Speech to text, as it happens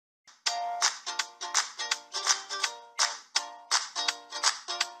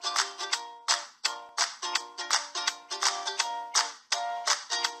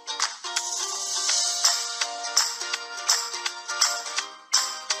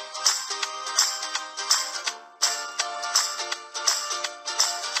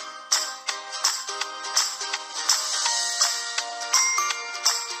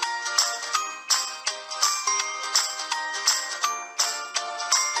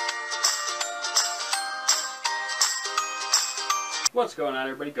What's going on,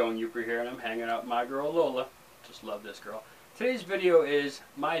 everybody? Going Yooper here, and I'm hanging out with my girl Lola. Just love this girl. Today's video is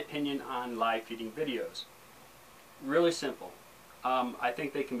my opinion on live feeding videos. Really simple. I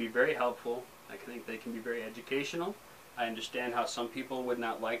think they can be very helpful. I think they can be very educational. I understand how some people would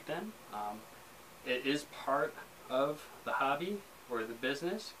not like them. It is part of the hobby or the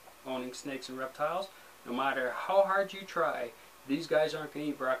business, owning snakes and reptiles. No matter how hard you try, these guys aren't going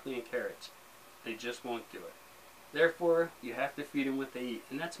to eat broccoli and carrots. They just won't do it. Therefore, you have to feed them what they eat.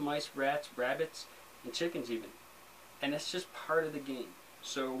 And that's mice, rats, rabbits, and chickens even. And that's just part of the game.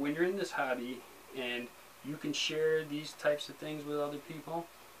 So when you're in this hobby and you can share these types of things with other people,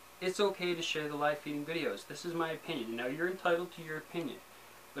 it's okay to share the live feeding videos. This is my opinion. Now, you're entitled to your opinion.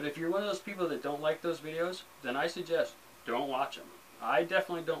 But if you're one of those people that don't like those videos, then I suggest don't watch them. I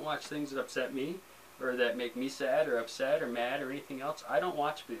definitely don't watch things that upset me or that make me sad or upset or mad or anything else. I don't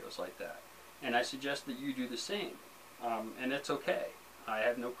watch videos like that. And I suggest that you do the same. And it's okay. I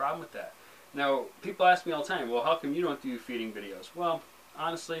have no problem with that. Now, people ask me all the time, well, how come you don't do feeding videos? Well,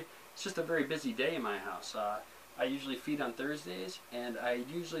 honestly, it's just a very busy day in my house. I usually feed on Thursdays, and I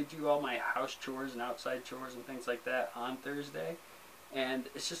usually do all my house chores and outside chores and things like that on Thursday. And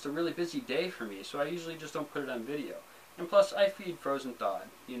it's just a really busy day for me, so I usually just don't put it on video. And plus, I feed frozen thawed.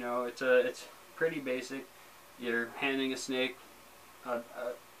 You know, it's pretty basic. You're handing a snake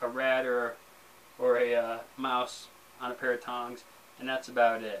a rat or a mouse on a pair of tongs, and that's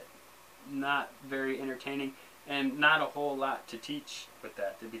about it. Not very entertaining, and not a whole lot to teach with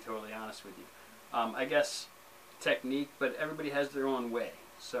that, to be totally honest with you. I guess technique, but everybody has their own way.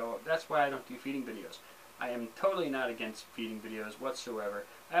 So that's why I don't do feeding videos. I am totally not against feeding videos whatsoever.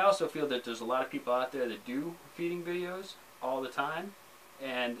 I also feel that there's a lot of people out there that do feeding videos all the time,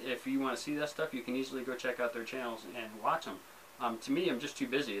 and if you want to see that stuff, you can easily go check out their channels and watch them. To me, I'm just too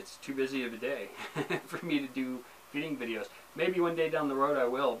busy. It's too busy of a day for me to do feeding videos. Maybe one day down the road I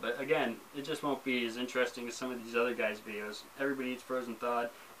will, but again, it just won't be as interesting as some of these other guys' videos. Everybody eats frozen thawed.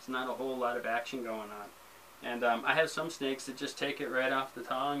 It's not a whole lot of action going on. And I have some snakes that just take it right off the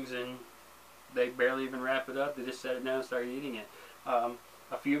tongs and they barely even wrap it up. They just set it down and start eating it.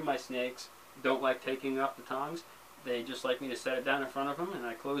 A few of my snakes don't like taking off the tongs. They just like me to set it down in front of them and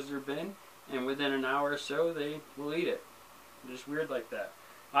I close their bin, and within an hour or so they will eat it. Just weird like that.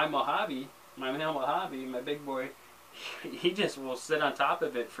 My Mojave, my big boy, he just will sit on top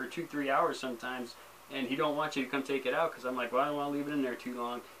of it for 2-3 hours sometimes, and he don't want you to come take it out because I'm like, well, I don't want to leave it in there too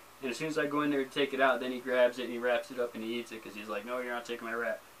long. And as soon as I go in there to take it out, then he grabs it and he wraps it up and he eats it because he's like, no, you're not taking my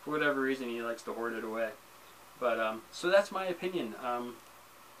rat. For whatever reason, he likes to hoard it away. But so that's my opinion.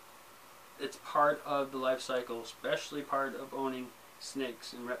 It's part of the life cycle, especially part of owning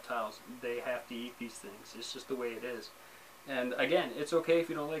snakes and reptiles. They have to eat these things. It's just the way it is. And again, it's okay if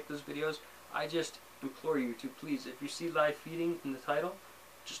you don't like those videos. I just implore you to please, if you see live feeding in the title,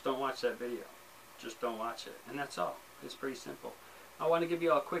 just don't watch that video. Just don't watch it. And that's all. It's pretty simple. I want to give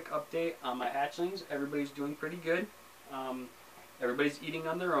you all a quick update on my hatchlings. Everybody's doing pretty good. Everybody's eating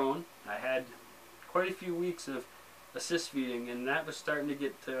on their own. I had quite a few weeks of assist feeding, and that was starting to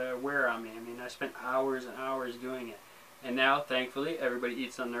get wear on me. I mean, I spent hours and hours doing it. And now, thankfully, everybody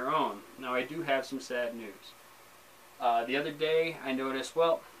eats on their own. Now, I do have some sad news. The other day, I noticed,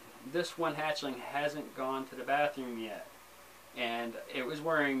 well, this one hatchling hasn't gone to the bathroom yet. And it was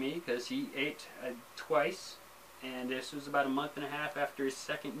worrying me because he ate twice, and this was about a month and a half after his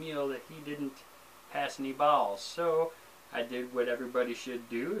second meal that he didn't pass any bowels. So I did what everybody should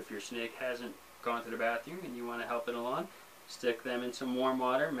do. If your snake hasn't gone to the bathroom and you want to help it along, stick them in some warm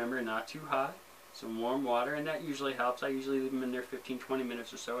water. Remember, not too hot. Some warm water, and that usually helps. I usually leave them in there 15-20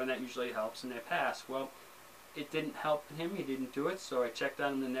 minutes or so, and that usually helps, and they pass. Well, it didn't help him. He didn't do it, so I checked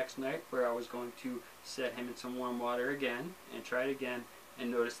on him the next night where I was going to set him in some warm water again and try it again, and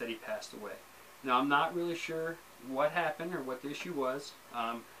noticed that he passed away. Now, I'm not really sure what happened or what the issue was.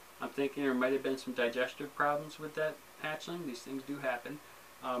 I'm thinking there might have been some digestive problems with that hatchling. These things do happen.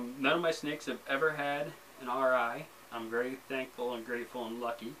 None of my snakes have ever had an RI. I'm very thankful and grateful and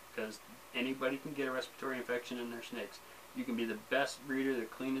lucky because anybody can get a respiratory infection in their snakes. You can be the best breeder, the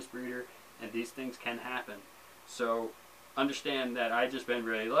cleanest breeder, and these things can happen. So understand that I've just been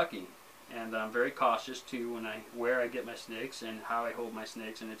really lucky, and I'm very cautious too where I get my snakes and how I hold my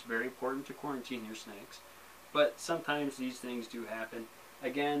snakes, and it's very important to quarantine your snakes. But sometimes these things do happen.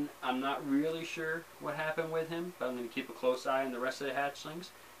 Again, I'm not really sure what happened with him, but I'm going to keep a close eye on the rest of the hatchlings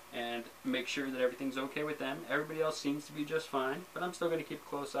and make sure that everything's okay with them. Everybody else seems to be just fine, but I'm still going to keep a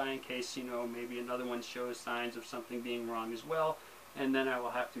close eye in case, you know, maybe another one shows signs of something being wrong as well, and then I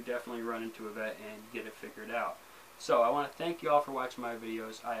will have to definitely run into a vet and get it figured out. So I want to thank you all for watching my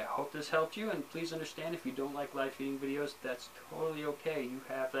videos. I hope this helped you, and please understand if you don't like live feeding videos, that's totally okay. You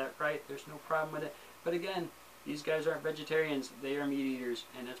have that right. There's no problem with it. But again, these guys aren't vegetarians. They are meat eaters,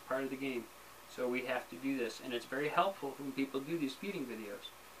 and that's part of the game. So we have to do this, and it's very helpful when people do these feeding videos.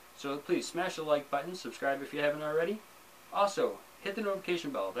 So please smash the like button, subscribe if you haven't already. Also, hit the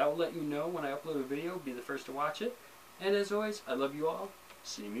notification bell. That will let you know when I upload a video, be the first to watch it. And as always, I love you all.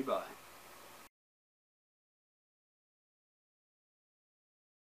 See me bye.